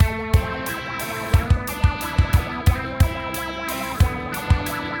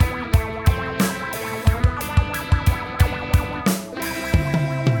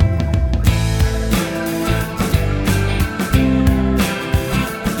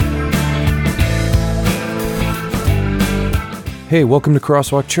Hey, welcome to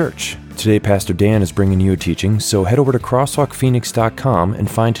Crosswalk Church. Today, Pastor Dan is bringing you a teaching, so head over to crosswalkphoenix.com and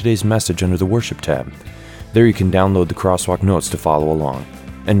find today's message under the Worship tab. There you can download the Crosswalk notes to follow along.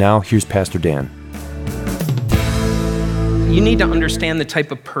 And now, here's Pastor Dan. You need to understand the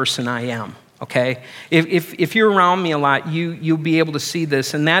type of person I am, okay? If you're around me a lot, you'll be able to see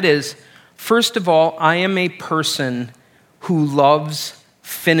this, and that is, first of all, I am a person who loves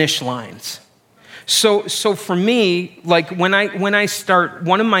finish lines. So for me, like when I start,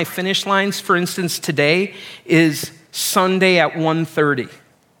 one of my finish lines, for instance, today is Sunday at 1:30.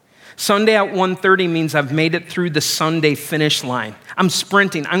 Sunday at 1:30 means I've made it through the Sunday finish line. I'm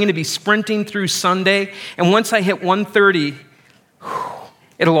sprinting. I'm going to be sprinting through Sunday, and once I hit 1:30,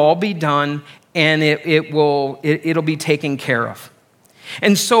 it'll all be done, and it'll be taken care of.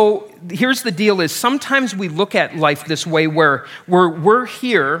 And so here's the deal is sometimes we look at life this way where we're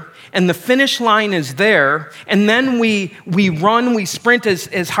here and the finish line is there, and then we run, we sprint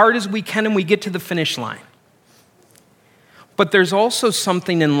as hard as we can, and we get to the finish line. But there's also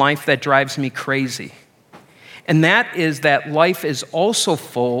something in life that drives me crazy, and that is that life is also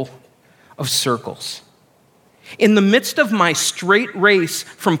full of circles. In the midst of my straight race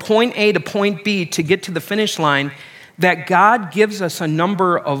from point A to point B to get to the finish line, that God gives us a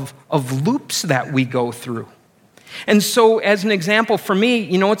number of loops that we go through. And so, as an example, for me,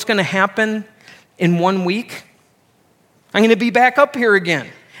 you know what's going to happen in 1 week? I'm going to be back up here again.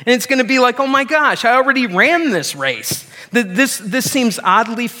 And it's going to be like, oh my gosh, I already ran this race. This seems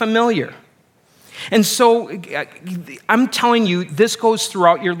oddly familiar. And so, I'm telling you, this goes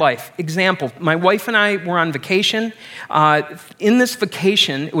throughout your life. Example, my wife and I were on vacation. In this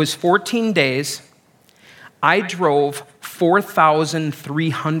vacation, it was 14 days. I drove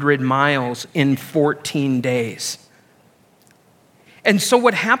 4,300 miles in 14 days. And so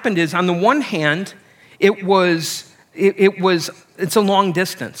what happened is, on the one hand, it's a long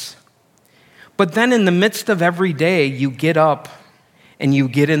distance. But then in the midst of every day, you get up and you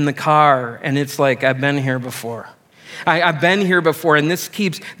get in the car, and it's like, I've been here before. I've been here before, and this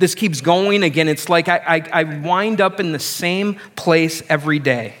keeps going again. It's like I wind up in the same place every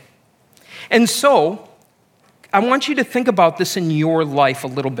day. And so I want you to think about this in your life a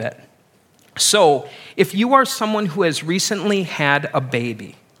little bit. So, if you are someone who has recently had a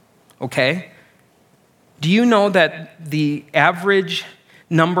baby, okay, do you know that the average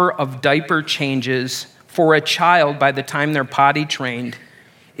number of diaper changes for a child by the time they're potty trained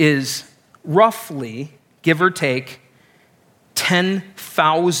is roughly, give or take,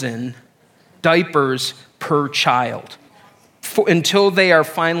 10,000 diapers per child until they are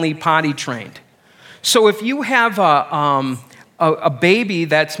finally potty trained? So if you have a baby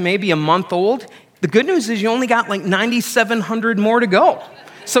that's maybe a month old, the good news is you only got like 9,700 more to go.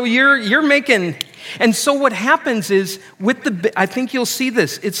 So you're making, and so what happens is I think you'll see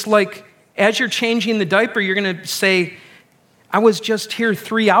this. It's like as you're changing the diaper, you're going to say, I was just here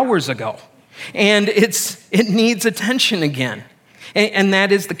 3 hours ago, and it needs attention again, and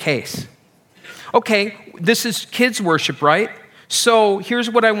that is the case. Okay, this is kids worship, right? So here's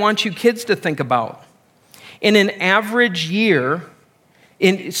what I want you kids to think about. In an average year,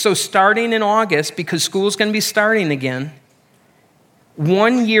 so starting in August, because school's going to be starting again,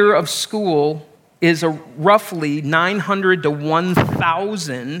 1 year of school is roughly 900 to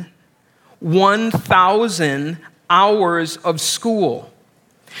 1,000 hours of school.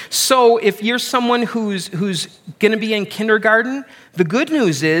 So if you're someone who's going to be in kindergarten, the good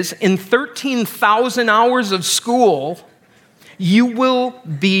news is in 13,000 hours of school, you will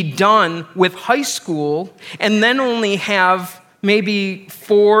be done with high school and then only have maybe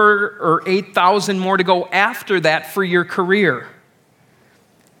 4,000 or 8,000 more to go after that for your career.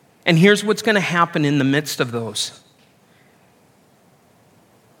 And here's what's going to happen in the midst of those.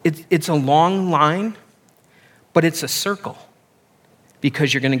 It's a long line, but it's a circle.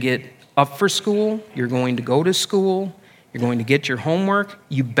 Because you're going to get up for school, you're going to go to school, you're going to get your homework,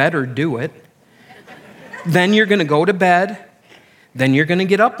 you better do it. Then you're going to go to bed. Then you're going to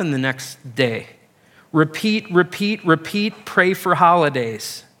get up in the next day. Repeat, pray for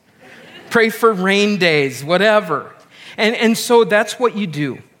holidays. Pray for rain days, whatever. And so that's what you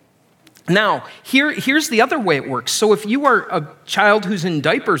do. Now, here's the other way it works. So if you are a child who's in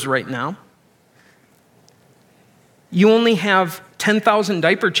diapers right now, you only have 10,000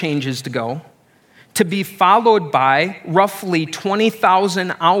 diaper changes to go, to be followed by roughly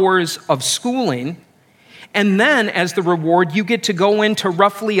 20,000 hours of schooling. And then, as the reward, you get to go into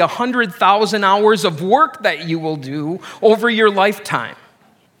roughly 100,000 hours of work that you will do over your lifetime.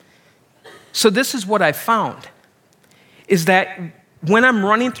 So this is what I found, is that when I'm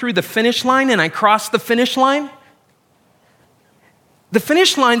running through the finish line and I cross the finish line, The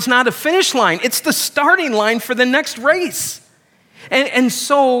finish line's not a finish line. It's the starting line for the next race. And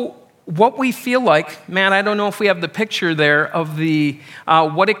so what we feel like, Matt, I don't know if we have the picture there of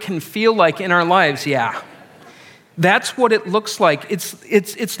what it can feel like in our lives. Yeah. That's what it looks like.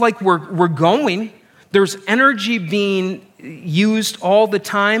 It's like we're going. There's energy being used all the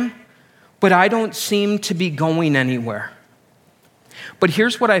time, but I don't seem to be going anywhere. But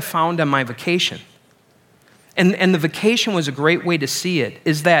here's what I found on my vacation. And the vacation was a great way to see it,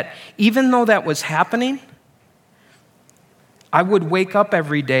 is that even though that was happening, I would wake up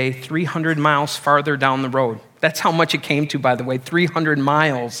every day 300 miles farther down the road. That's how much it came to, by the way. 300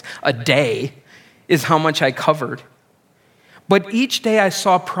 miles a day is how much I covered. But each day I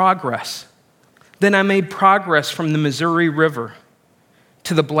saw progress. Then I made progress from the Missouri River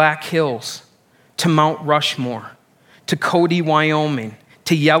to the Black Hills, to Mount Rushmore, to Cody, Wyoming,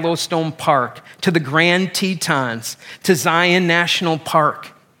 to Yellowstone Park, to the Grand Tetons, to Zion National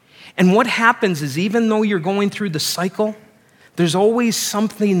Park. And what happens is, even though you're going through the cycle, there's always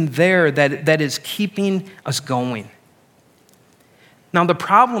something there that is keeping us going. Now, the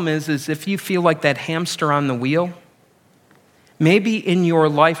problem is if you feel like that hamster on the wheel, maybe in your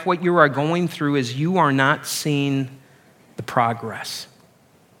life what you are going through is you are not seeing the progress.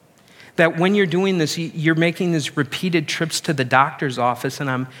 That when you're doing this, you're making these repeated trips to the doctor's office,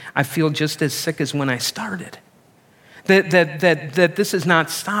 and I feel just as sick as when I started. That this is not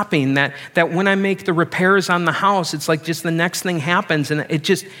stopping, that when I make the repairs on the house, it's like just the next thing happens, and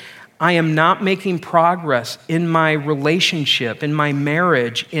I am not making progress in my relationship, in my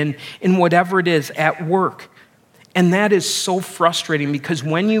marriage, in whatever it is, at work. And that is so frustrating, because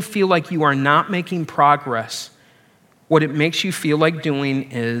when you feel like you are not making progress, what it makes you feel like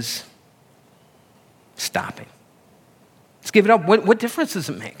doing is stopping. Let's give it up. What difference does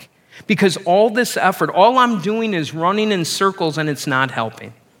it make? Because all this effort, all I'm doing is running in circles, and it's not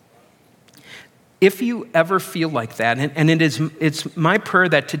helping. If you ever feel like that, and it's my prayer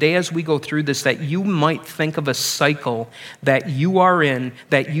that today as we go through this, that you might think of a cycle that you are in,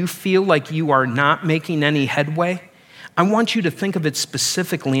 that you feel like you are not making any headway, I want you to think of it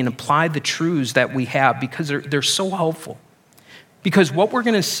specifically and apply the truths that we have, because they're so helpful. Because what we're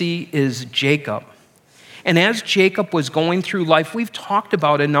going to see is Jacob. And as Jacob was going through life, we've talked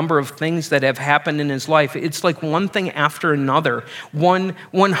about a number of things that have happened in his life. It's like one thing after another, one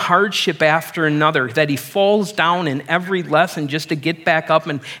hardship after another, that he falls down in every lesson just to get back up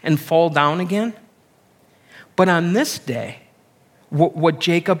and fall down again. But on this day, what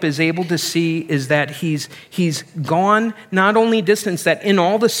Jacob is able to see is that he's gone not only distance, that in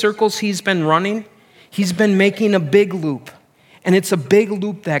all the circles he's been running, he's been making a big loop. And it's a big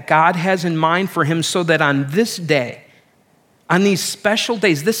loop that God has in mind for him, so that on this day, on these special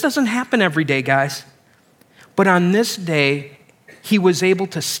days, this doesn't happen every day, guys, but on this day, he was able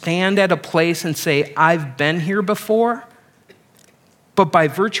to stand at a place and say, I've been here before, but by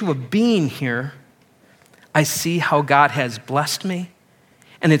virtue of being here, I see how God has blessed me,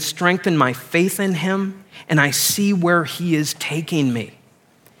 and it's strengthened my faith in him, and I see where he is taking me.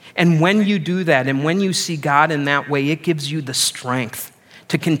 And when you do that, and when you see God in that way, it gives you the strength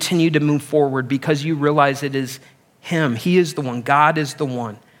to continue to move forward, because you realize it is him. He is the one. God is the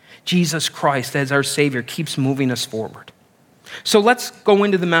one. Jesus Christ, as our Savior, keeps moving us forward. So let's go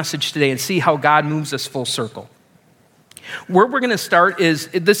into the message today and see how God moves us full circle. Where we're going to start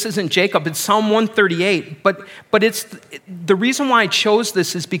this isn't Jacob, it's Psalm 138. But it's the reason why I chose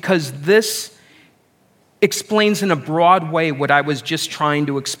this is because this explains in a broad way what I was just trying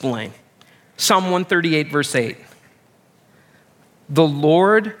to explain. Psalm 138, verse 8. The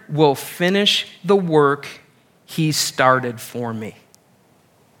Lord will finish the work he started for me.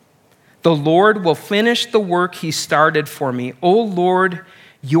 The Lord will finish the work he started for me. O Lord,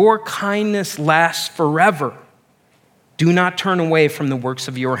 your kindness lasts forever. Do not turn away from the works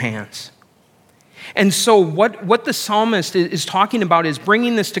of your hands. And so what the psalmist is talking about is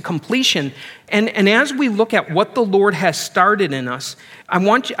bringing this to completion. And as we look at what the Lord has started in us, I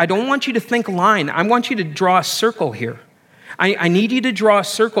don't want you to think line. I want you to draw a circle here. I need you to draw a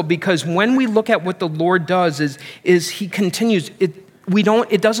circle, because when we look at what the Lord does is he continues.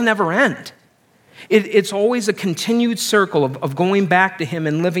 It doesn't ever end. It's always a continued circle of going back to him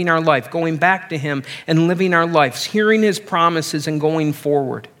and living our life, going back to him and living our lives, hearing his promises and going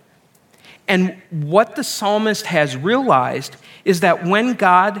forward. And what the psalmist has realized is that when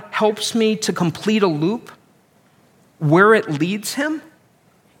God helps me to complete a loop, where it leads him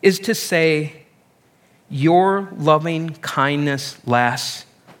is to say, your loving kindness lasts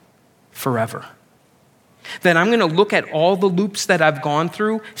forever. Then I'm going to look at all the loops that I've gone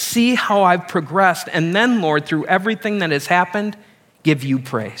through, see how I've progressed, and then, Lord, through everything that has happened, give you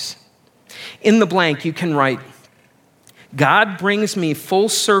praise. In the blank, you can write, God brings me full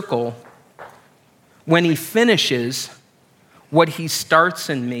circle when he finishes what he starts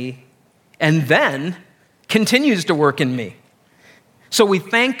in me and then continues to work in me. So we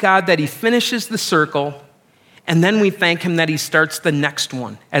thank God that he finishes the circle, and then we thank him that he starts the next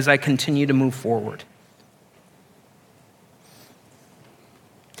one as I continue to move forward.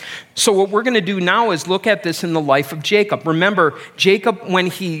 So what we're going to do now is look at this in the life of Jacob. Remember, Jacob, when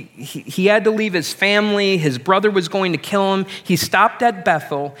he had to leave his family, his brother was going to kill him, he stopped at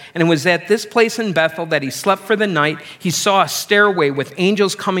Bethel, and it was at this place in Bethel that he slept for the night. He saw a stairway with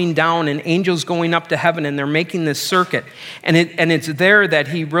angels coming down and angels going up to heaven, and they're making this circuit. And it's there that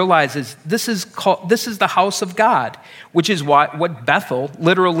he realizes this is the house of God, which is what Bethel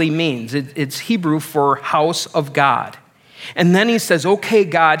literally means. It's Hebrew for house of God. And then he says, okay,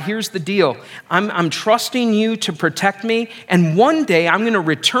 God, here's the deal. I'm trusting you to protect me, and one day I'm going to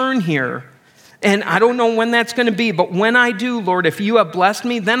return here, and I don't know when that's going to be, but when I do, Lord, if you have blessed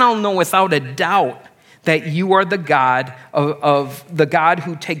me, then I'll know without a doubt that you are the God of the God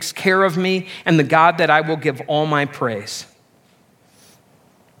who takes care of me and the God that I will give all my praise.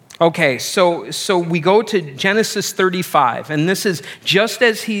 Okay, so we go to Genesis 35, and this is just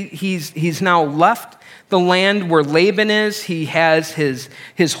as he's now left the land where Laban is. He has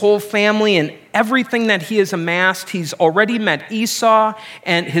his whole family and everything that he has amassed. He's already met Esau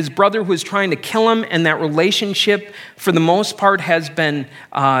and his brother who is trying to kill him, and that relationship, for the most part, has been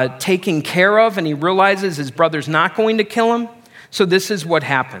taken care of, and he realizes his brother's not going to kill him. So this is what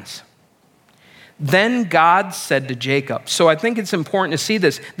happens. Then God said to Jacob, so I think it's important to see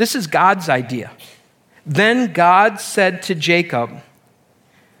this. This is God's idea. Then God said to Jacob,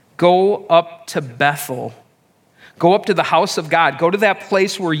 go up to Bethel. Go up to the house of God. Go to that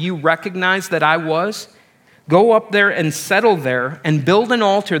place where you recognize that I was. Go up there and settle there and build an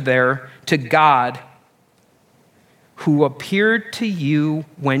altar there to God who appeared to you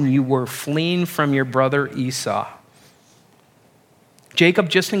when you were fleeing from your brother Esau. Jacob,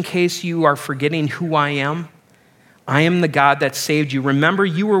 just in case you are forgetting who I am the God that saved you. Remember,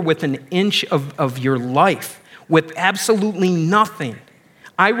 you were within an inch of your life with absolutely nothing.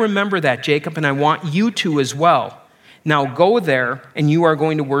 I remember that, Jacob, and I want you to as well. Now go there, and you are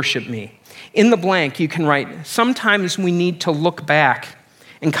going to worship me. In the blank, you can write, sometimes we need to look back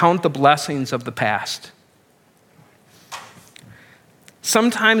and count the blessings of the past.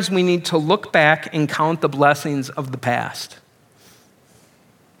 Sometimes we need to look back and count the blessings of the past.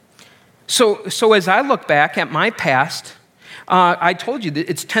 So as I look back at my past, I told you that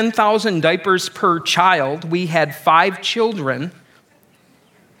it's 10,000 diapers per child. We had 5 children.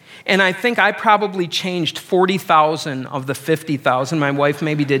 And I think I probably changed 40,000 of the 50,000. My wife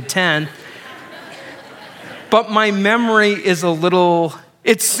maybe did 10. But my memory is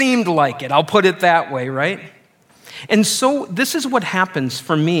it seemed like it. I'll put it that way, right? And so this is what happens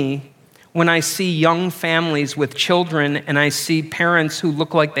for me when I see young families with children and I see parents who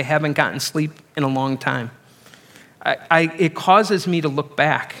look like they haven't gotten sleep in a long time. It causes me to look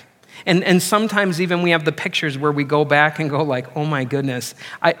back. And sometimes even we have the pictures where we go back and go like, oh my goodness.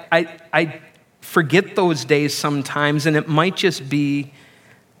 I forget those days sometimes, and it might just be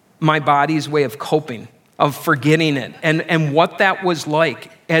my body's way of coping, of forgetting it, and what that was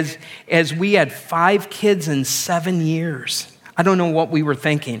like as we had 5 kids in 7 years. I don't know what we were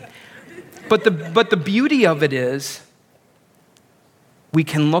thinking. But the beauty of it is we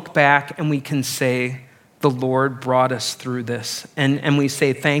can look back and we can say, the Lord brought us through this, and we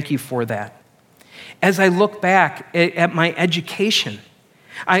say thank you for that. As I look back at my education,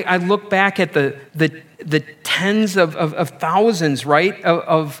 I look back at the tens of thousands, right,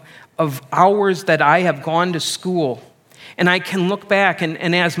 of hours that I have gone to school. And I can look back,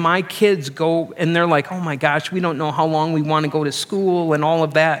 and as my kids go, and they're like, oh my gosh, we don't know how long we want to go to school and all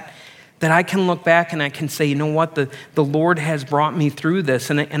of that, that I can look back and I can say, you know what, the Lord has brought me through this,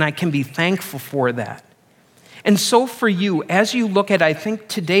 and I can be thankful for that. And so for you, as you look at, I think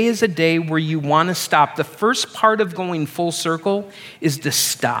today is a day where you want to stop. The first part of going full circle is to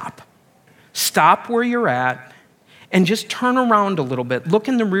stop. Stop where you're at and just turn around a little bit. Look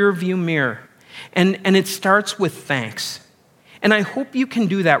in the rearview mirror. And it starts with thanks. And I hope you can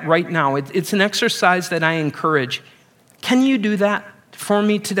do that right now. It's an exercise that I encourage. Can you do that for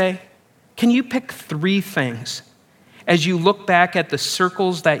me today? Can you pick 3 things as you look back at the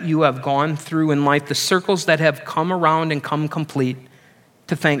circles that you have gone through in life, the circles that have come around and come complete,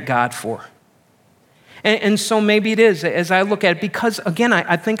 to thank God for? And so maybe it is, as I look at it, because again,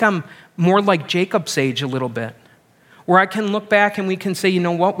 I think I'm more like Jacob's age a little bit, where I can look back and we can say, you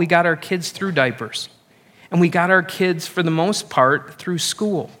know what, we got our kids through diapers. And we got our kids, for the most part, through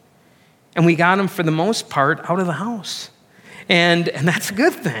school. And we got them, for the most part, out of the house. And that's a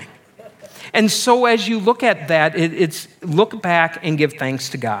good thing. And so as you look at that, it's look back and give thanks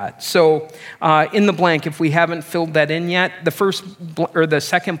to God. So in the blank, if we haven't filled that in yet, the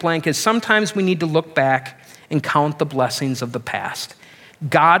second blank is sometimes we need to look back and count the blessings of the past.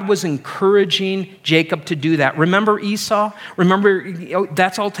 God was encouraging Jacob to do that. Remember Esau? Remember,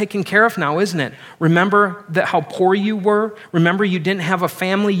 that's all taken care of now, isn't it? Remember how poor you were? Remember you didn't have a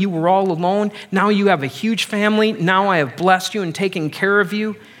family, you were all alone? Now you have a huge family. Now I have blessed you and taken care of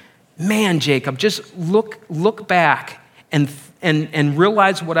you. Man, Jacob, just look back and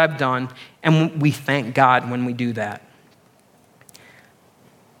realize what I've done, and we thank God when we do that.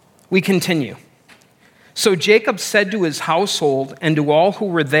 We continue. So Jacob said to his household and to all who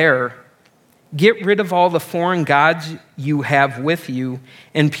were there, "Get rid of all the foreign gods you have with you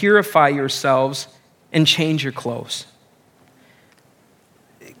and purify yourselves and change your clothes."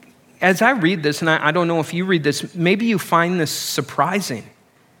 As I read this, and I don't know if you read this, maybe you find this surprising.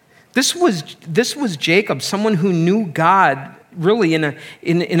 This was Jacob, someone who knew God really in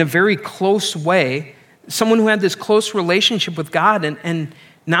a very close way, someone who had this close relationship with God, and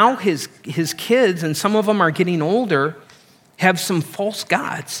now his kids, and some of them are getting older, have some false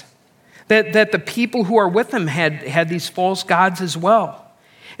gods. That the people who are with him had these false gods as well.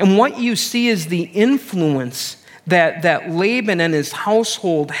 And what you see is the influence that Laban and his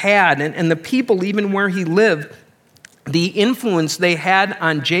household had, and the people even where he lived, the influence they had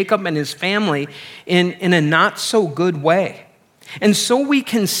on Jacob and his family in a not so good way. And so we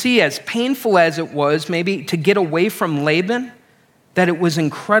can see, as painful as it was maybe to get away from Laban, that it was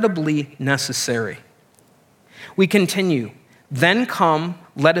incredibly necessary. We continue. "Then come,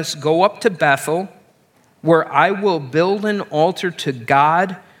 let us go up to Bethel, where I will build an altar to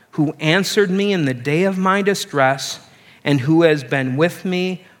God who answered me in the day of my distress and who has been with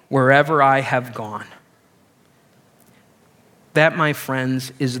me wherever I have gone." That, my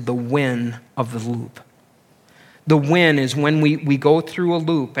friends, is the win of the loop. The win is when we go through a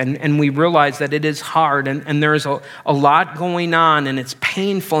loop and we realize that it is hard and there's a lot going on and it's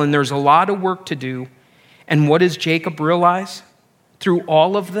painful and there's a lot of work to do. And what does Jacob realize through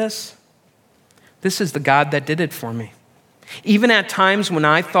all of this? This is the God that did it for me. Even at times when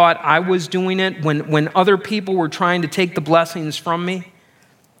I thought I was doing it, when other people were trying to take the blessings from me,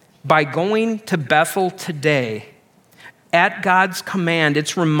 by going to Bethel today, at God's command,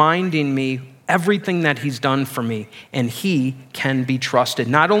 it's reminding me everything that he's done for me, and he can be trusted.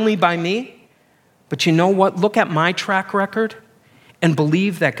 Not only by me, but you know what? Look at my track record and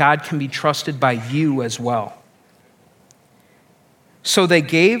believe that God can be trusted by you as well. So they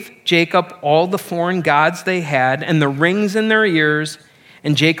gave Jacob all the foreign gods they had and the rings in their ears,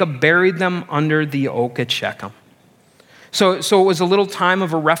 and Jacob buried them under the oak at Shechem. So it was a little time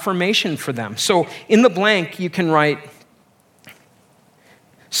of a reformation for them. So in the blank, you can write,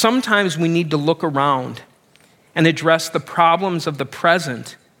 sometimes we need to look around and address the problems of the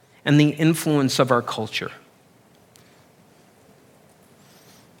present and the influence of our culture.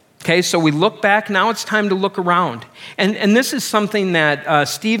 Okay, so we look back, now it's time to look around. And this is something that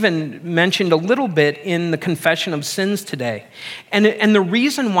Stephen mentioned a little bit in the Confession of Sins today. And the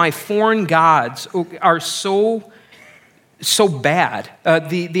reason why foreign gods are so bad,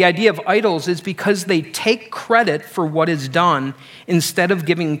 the idea of idols, is because they take credit for what is done instead of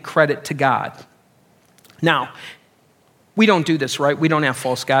giving credit to God. Now, we don't do this, right? We don't have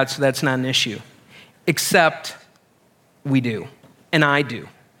false gods, so that's not an issue. Except we do, and I do.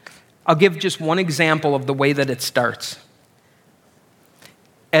 I'll give just one example of the way that it starts.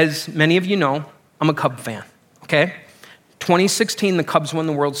 As many of you know, I'm a Cub fan, okay? 2016, the Cubs won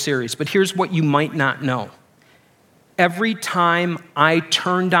the World Series, but here's what you might not know. Every time I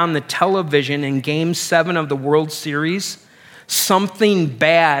turned on the television in Game 7 of the World Series, something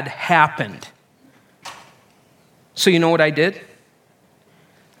bad happened. So you know what I did?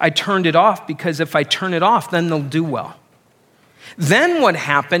 I turned it off, because if I turn it off, then they'll do well. Then what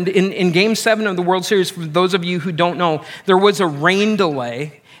happened in Game 7 of the World Series, for those of you who don't know, there was a rain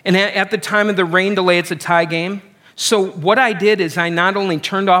delay. And at the time of the rain delay, it's a tie game. So what I did is I not only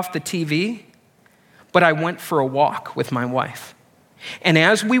turned off the TV, but I went for a walk with my wife. And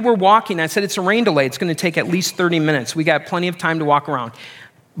as we were walking, I said, it's a rain delay. It's going to take at least 30 minutes. We got plenty of time to walk around.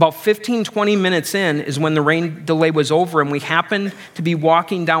 About 15, 20 minutes in is when the rain delay was over, and we happened to be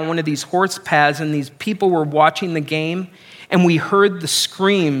walking down one of these horse paths, and these people were watching the game, and we heard the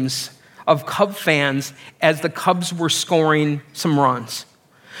screams of Cub fans as the Cubs were scoring some runs.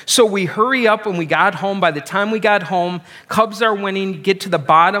 So we hurry up and we got home. By the time we got home, Cubs are winning, get to the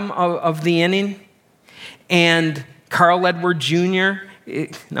bottom of the inning, and Carl Edward Jr.,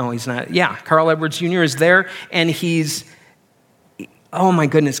 no, he's not. Yeah, Carl Edwards Jr. is there, and he's, oh my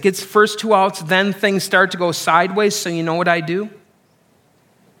goodness, gets first 2 outs, then things start to go sideways, so you know what I do?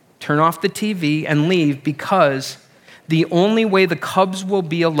 Turn off the TV and leave, because the only way the Cubs will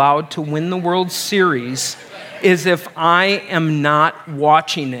be allowed to win the World Series is if I am not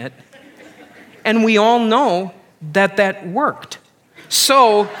watching it. And we all know that worked.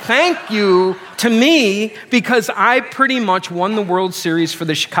 So thank you to me, because I pretty much won the World Series for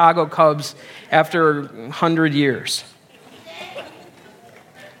the Chicago Cubs after 100 years.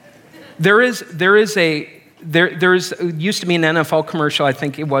 There used to be an NFL commercial, I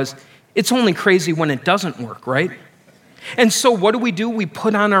think it was, it's only crazy when it doesn't work, right? And so what do? We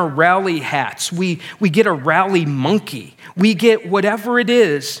put on our rally hats. We get a rally monkey. We get whatever it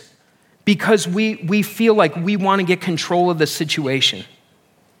is, because we feel like we want to get control of the situation.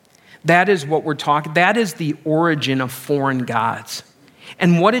 That is what we're talking. That is the origin of foreign gods.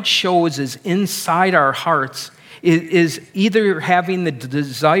 And what it shows is inside our hearts is either having the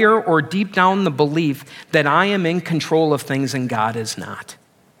desire or deep down the belief that I am in control of things and God is not.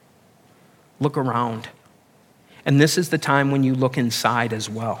 Look around. And this is the time when you look inside as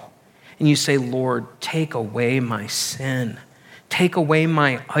well. And you say, Lord, take away my sin. Take away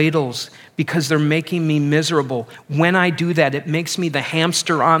my idols, because they're making me miserable. When I do that, it makes me the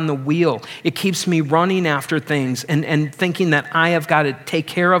hamster on the wheel. It keeps me running after things and thinking that I have got to take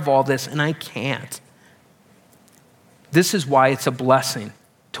care of all this, and I can't. This is why it's a blessing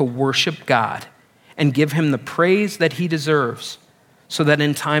to worship God and give him the praise that he deserves, so that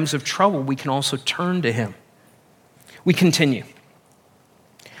in times of trouble, we can also turn to him. We continue.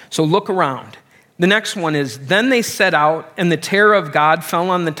 So look around. The next one is, then they set out, and the terror of God fell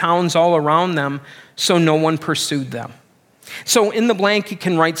on the towns all around them, so no one pursued them. So in the blank, you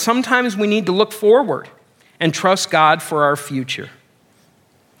can write, sometimes we need to look forward and trust God for our future.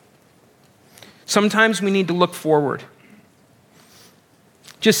 Sometimes we need to look forward.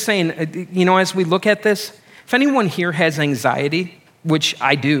 Just saying, as we look at this, if anyone here has anxiety, which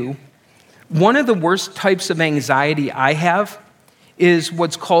I do, one of the worst types of anxiety I have is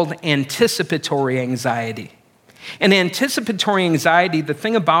what's called anticipatory anxiety. And anticipatory anxiety, the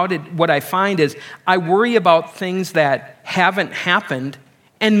thing about it, what I find is I worry about things that haven't happened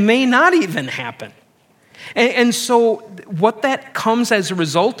and may not even happen. And so what that comes as a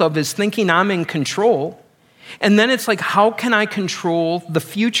result of is thinking I'm in control. And then it's like, how can I control the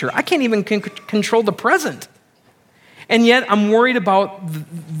future? I can't even control the present. And yet I'm worried about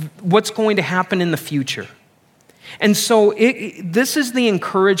what's going to happen in the future. And so this is the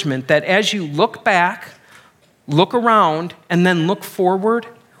encouragement that as you look back, look around, and then look forward,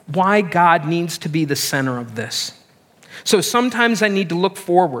 why God needs to be the center of this. So sometimes I need to look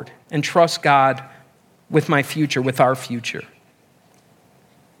forward and trust God with my future, with our future.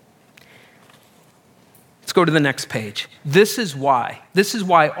 Let's go to the next page. This is why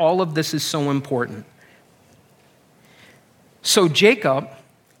all of this is so important. So Jacob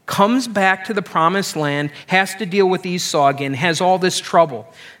comes back to the promised land, has to deal with Esau again, has all this trouble.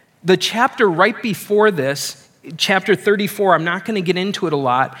 The chapter right before this, chapter 34, I'm not going to get into it a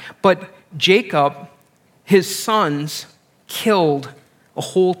lot, but Jacob, his sons, killed a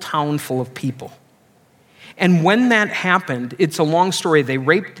whole town full of people. And when that happened, it's a long story. They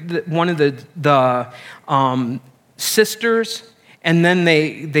raped one of the sisters, and then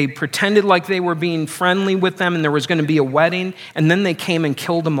they pretended like they were being friendly with them and there was going to be a wedding, and then they came and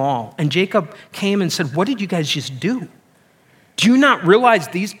killed them all. And Jacob came and said, what did you guys just do? Do you not realize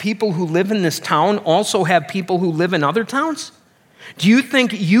these people who live in this town also have people who live in other towns? Do you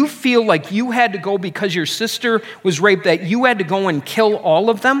think you feel like you had to go because your sister was raped, that you had to go and kill all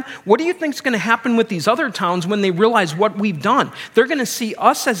of them? What do you think is going to happen with these other towns when they realize what we've done? They're going to see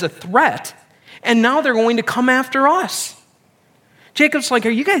us as a threat, and now they're going to come after us. Jacob's like, are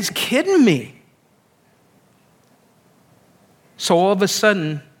you guys kidding me? So all of a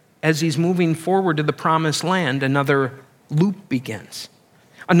sudden, as he's moving forward to the promised land, another loop begins.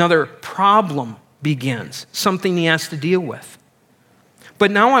 Another problem begins, something he has to deal with.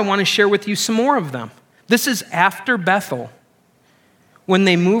 But now I want to share with you some more of them. This is after Bethel. When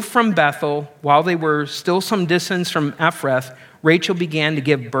they moved from Bethel, while they were still some distance from Ephrath, Rachel began to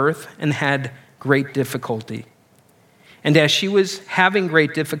give birth and had great difficulty. And as she was having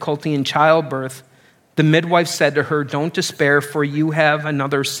great difficulty in childbirth, the midwife said to her, don't despair, for you have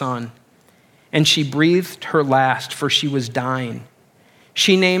another son. And she breathed her last, for she was dying.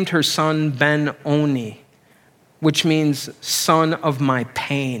 She named her son Ben-Oni, which means son of my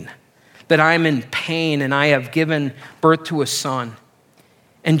pain, that I'm in pain and I have given birth to a son.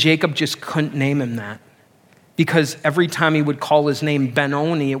 And Jacob just couldn't name him that. because every time he would call his name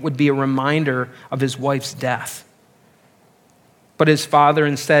Ben-Oni, it would be a reminder of his wife's death. But his father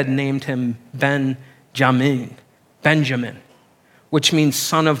instead named him Benjamin, which means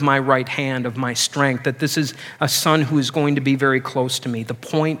son of my right hand, of my strength, that this is a son who is going to be very close to me. The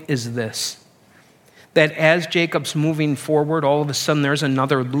point is this, that as Jacob's moving forward, all of a sudden there's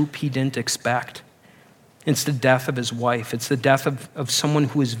another loop he didn't expect. It's the death of his wife. It's the death of someone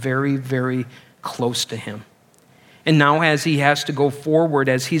who is very, very close to him. And now as he has to go forward,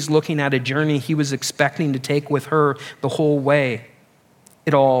 as he's looking at a journey he was expecting to take with her the whole way,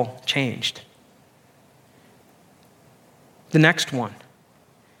 it all changed. The next one.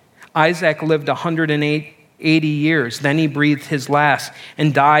 Isaac lived 180 years. Then he breathed his last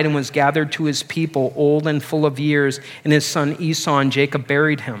and died and was gathered to his people, old and full of years, and his son Esau and Jacob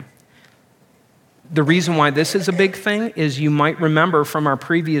buried him. The reason why this is a big thing is you might remember from our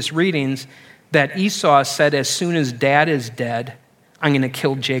previous readings that Esau said, as soon as dad is dead, I'm going to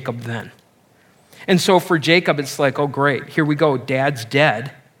kill Jacob then. And so for Jacob, it's like, oh great, here we go, dad's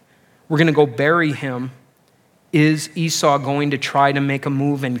dead. We're going to go bury him. Is Esau going to try to make a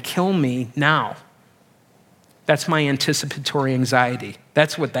move and kill me now? That's my anticipatory anxiety.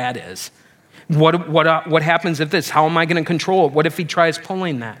 That's what that is. What happens if this? How am I going to control it? What if he tries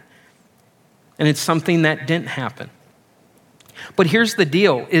pulling that? And it's something that didn't happen. But here's the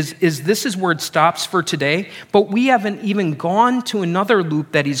deal, is this is where it stops for today, but we haven't even gone to another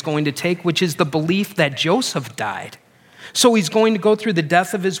loop that he's going to take, which is the belief that Joseph died. So he's going to go through the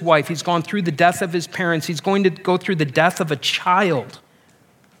death of his wife, he's gone through the death of his parents, he's going to go through the death of a child.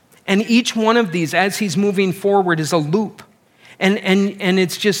 And each one of these, as he's moving forward, is a loop. And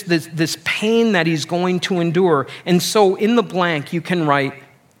it's just this pain that he's going to endure. And so in the blank, you can write,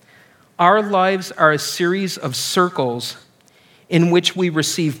 our lives are a series of circles in which we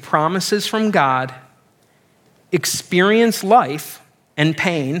receive promises from God, experience life and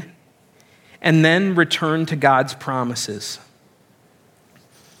pain, and then return to God's promises.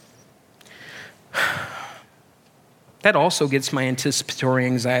 That also gets my anticipatory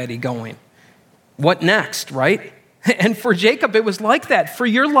anxiety going. What next, right? And for Jacob, it was like that. For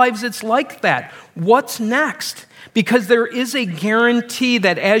your lives, it's like that. What's next? Because there is a guarantee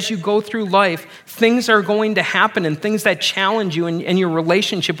that as you go through life, things are going to happen and things that challenge you in your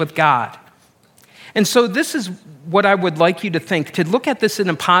relationship with God. And so this is what I would like you to think, to look at this in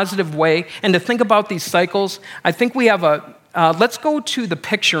a positive way and to think about these cycles. I think we have let's go to the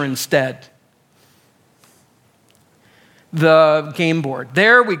picture instead. The game board.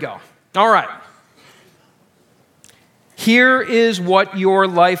 There we go. All right. Here is what your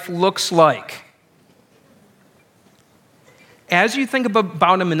life looks like. As you think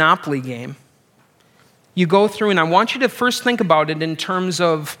about a Monopoly game, you go through, and I want you to first think about it in terms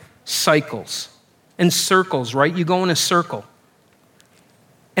of cycles and circles, right? You go in a circle.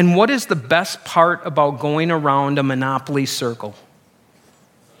 And what is the best part about going around a Monopoly circle?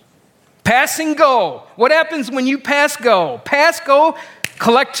 Pass and go. What happens when you pass go? Pass go,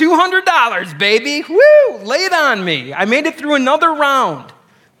 collect $200, baby. Woo, lay it on me. I made it through another round.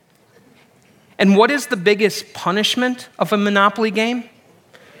 And what is the biggest punishment of a Monopoly game?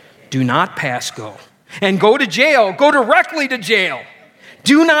 Do not pass go. And go to jail. Go directly to jail.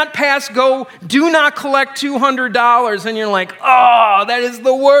 Do not pass go. Do not collect $200. And you're like, oh, that is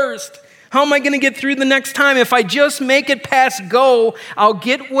the worst. How am I going to get through the next time? If I just make it past go, I'll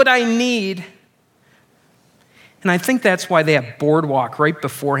get what I need. And I think that's why they have Boardwalk right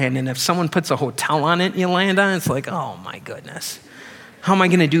beforehand. And if someone puts a hotel on it and you land on it, it's like, oh my goodness. How am I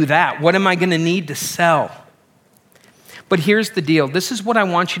going to do that? What am I going to need to sell? But here's the deal. This is what I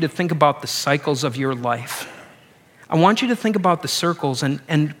want you to think about the cycles of your life. I want you to think about the circles,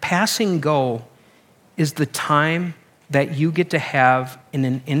 and passing go is the time that you get to have in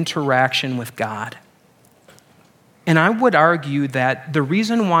an interaction with God. And I would argue that the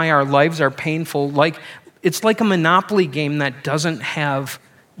reason why our lives are painful, it's like a Monopoly game that doesn't have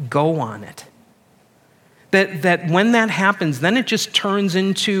go on it. That when that happens, then it just turns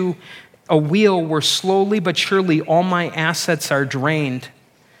into a wheel where slowly but surely all my assets are drained.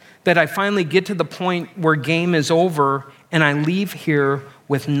 That I finally get to the point where game is over and I leave here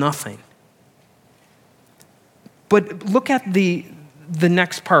with nothing. But look at the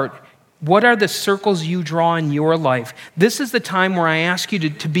next part. What are the circles you draw in your life? This is the time where I ask you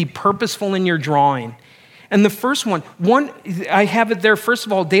to be purposeful in your drawing. And the first one, I have it there, first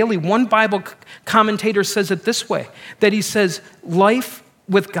of all, daily. One Bible commentator says it this way, that he says, life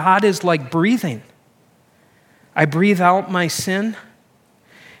with God is like breathing. I breathe out my sin,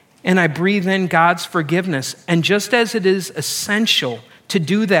 and I breathe in God's forgiveness. And just as it is essential to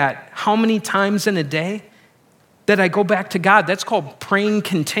do that, how many times in a day? that I go back to God. That's called praying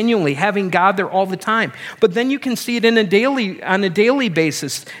continually, having God there all the time. But then you can see it on a daily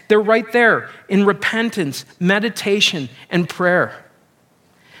basis. They're right there in repentance, meditation, and prayer.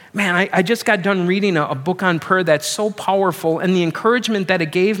 Man, I just got done reading a book on prayer that's so powerful, and the encouragement that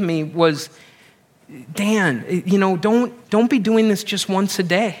it gave me was, Dan, don't be doing this just once a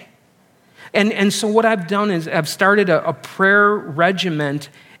day. And so what I've done is I've started a prayer regiment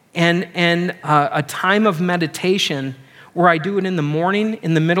and a time of meditation where I do it in the morning,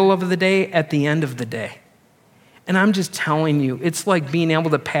 in the middle of the day, at the end of the day. And I'm just telling you, it's like being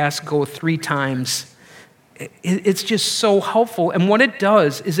able to pass go 3 times. It's just so helpful. And what it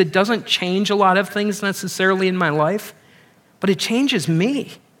does is it doesn't change a lot of things necessarily in my life, but it changes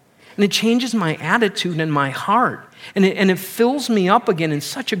me. And it changes my attitude and my heart. And it fills me up again in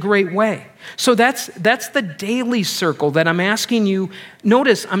such a great way. So that's the daily circle that I'm asking you.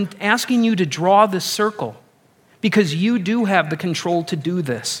 Notice, I'm asking you to draw this circle because you do have the control to do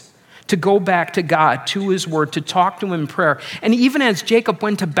this. To go back to God, to his word, to talk to him in prayer. And even as Jacob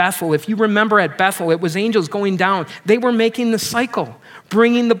went to Bethel, if you remember at Bethel, it was angels going down. They were making the cycle,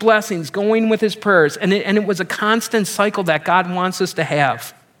 bringing the blessings, going with his prayers. And it was a constant cycle that God wants us to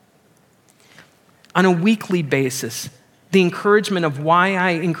have. On a weekly basis, the encouragement of why I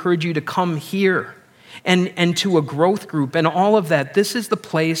encourage you to come here and to a growth group and all of that. This is the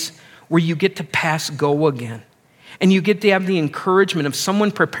place where you get to pass go again. And you get to have the encouragement of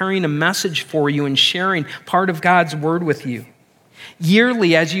someone preparing a message for you and sharing part of God's word with you.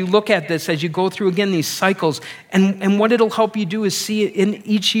 Yearly, as you look at this, as you go through again these cycles, and what it'll help you do is see in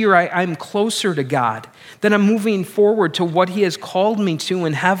each year I'm closer to God, that I'm moving forward to what he has called me to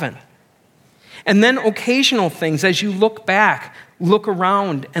in heaven. And then occasional things, as you look back, look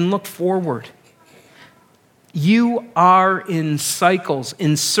around, and look forward. You are in cycles,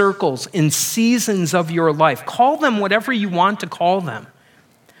 in circles, in seasons of your life. Call them whatever you want to call them.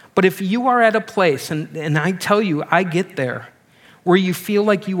 But if you are at a place, and I tell you, I get there, where you feel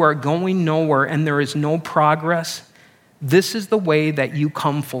like you are going nowhere and there is no progress, this is the way that you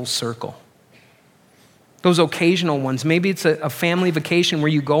come full circle. Those occasional ones, maybe it's a family vacation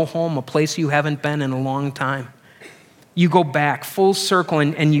where you go home, a place you haven't been in a long time. You go back full circle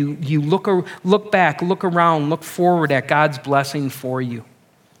and you look back, look around, look forward at God's blessing for you.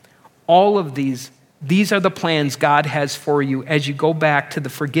 All of these are the plans God has for you as you go back to the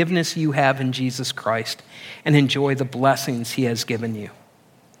forgiveness you have in Jesus Christ and enjoy the blessings he has given you.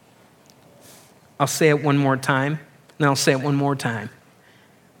 I'll say it one more time, and I'll say it one more time.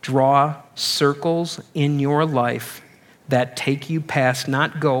 Draw circles in your life that take you past,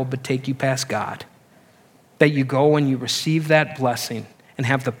 not go, but take you past God. That you go and you receive that blessing and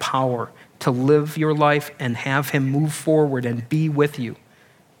have the power to live your life and have him move forward and be with you.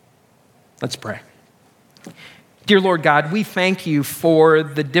 Let's pray. Dear Lord God, we thank you for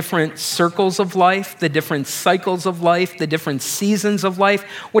the different circles of life, the different cycles of life, the different seasons of life,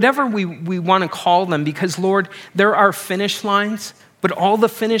 whatever we want to call them, because Lord, there are finish lines, but all the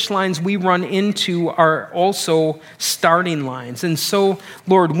finish lines we run into are also starting lines. And so,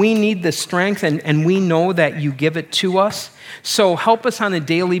 Lord, we need the strength, and we know that you give it to us. So help us on a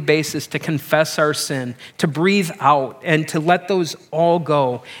daily basis to confess our sin, to breathe out, and to let those all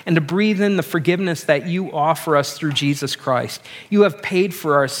go, and to breathe in the forgiveness that you offer us through Jesus Christ. You have paid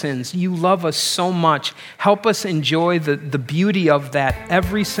for our sins. You love us so much. Help us enjoy the beauty of that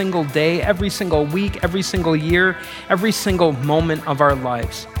every single day, every single week, every single year, every single moment of our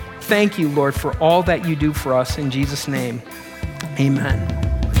lives. Thank you, Lord, for all that you do for us. In Jesus' name, amen.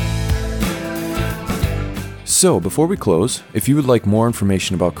 So, before we close, if you would like more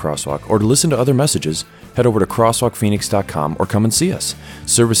information about Crosswalk or to listen to other messages, head over to crosswalkphoenix.com or come and see us.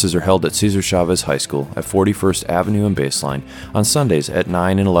 Services are held at Cesar Chavez High School at 41st Avenue and Baseline on Sundays at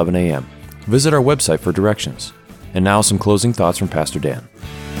 9 and 11 a.m. Visit our website for directions. And now some closing thoughts from Pastor Dan.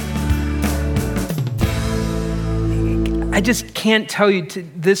 I just can't tell you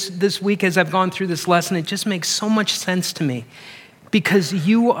this week as I've gone through this lesson, it just makes so much sense to me. Because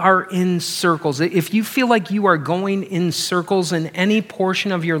you are in circles. If you feel like you are going in circles in any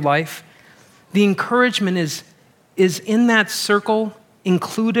portion of your life, the encouragement is in that circle,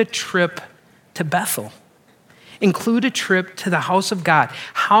 include a trip to Bethel. Include a trip to the house of God.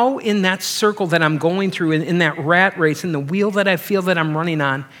 How in that circle that I'm going through, in that rat race, in the wheel that I feel that I'm running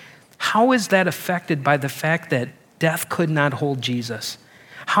on, how is that affected by the fact that death could not hold Jesus?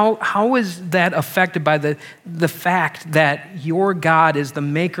 How is that affected by the fact that your God is the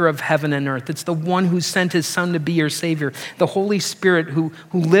maker of heaven and earth? It's the one who sent his son to be your Savior, the Holy Spirit who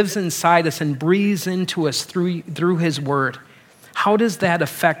lives inside us and breathes into us through his word. how does that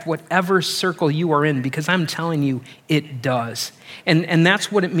affect whatever circle you are in? Because I'm telling you, it does. And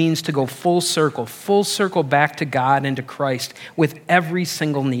that's what it means to go full circle back to God and to Christ with every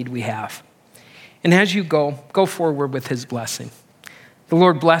single need we have. And as you go forward with his blessing. The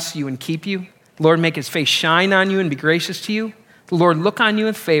Lord bless you and keep you. The Lord make his face shine on you and be gracious to you. The Lord look on you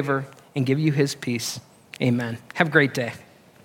with favor and give you his peace. Amen. Have a great day.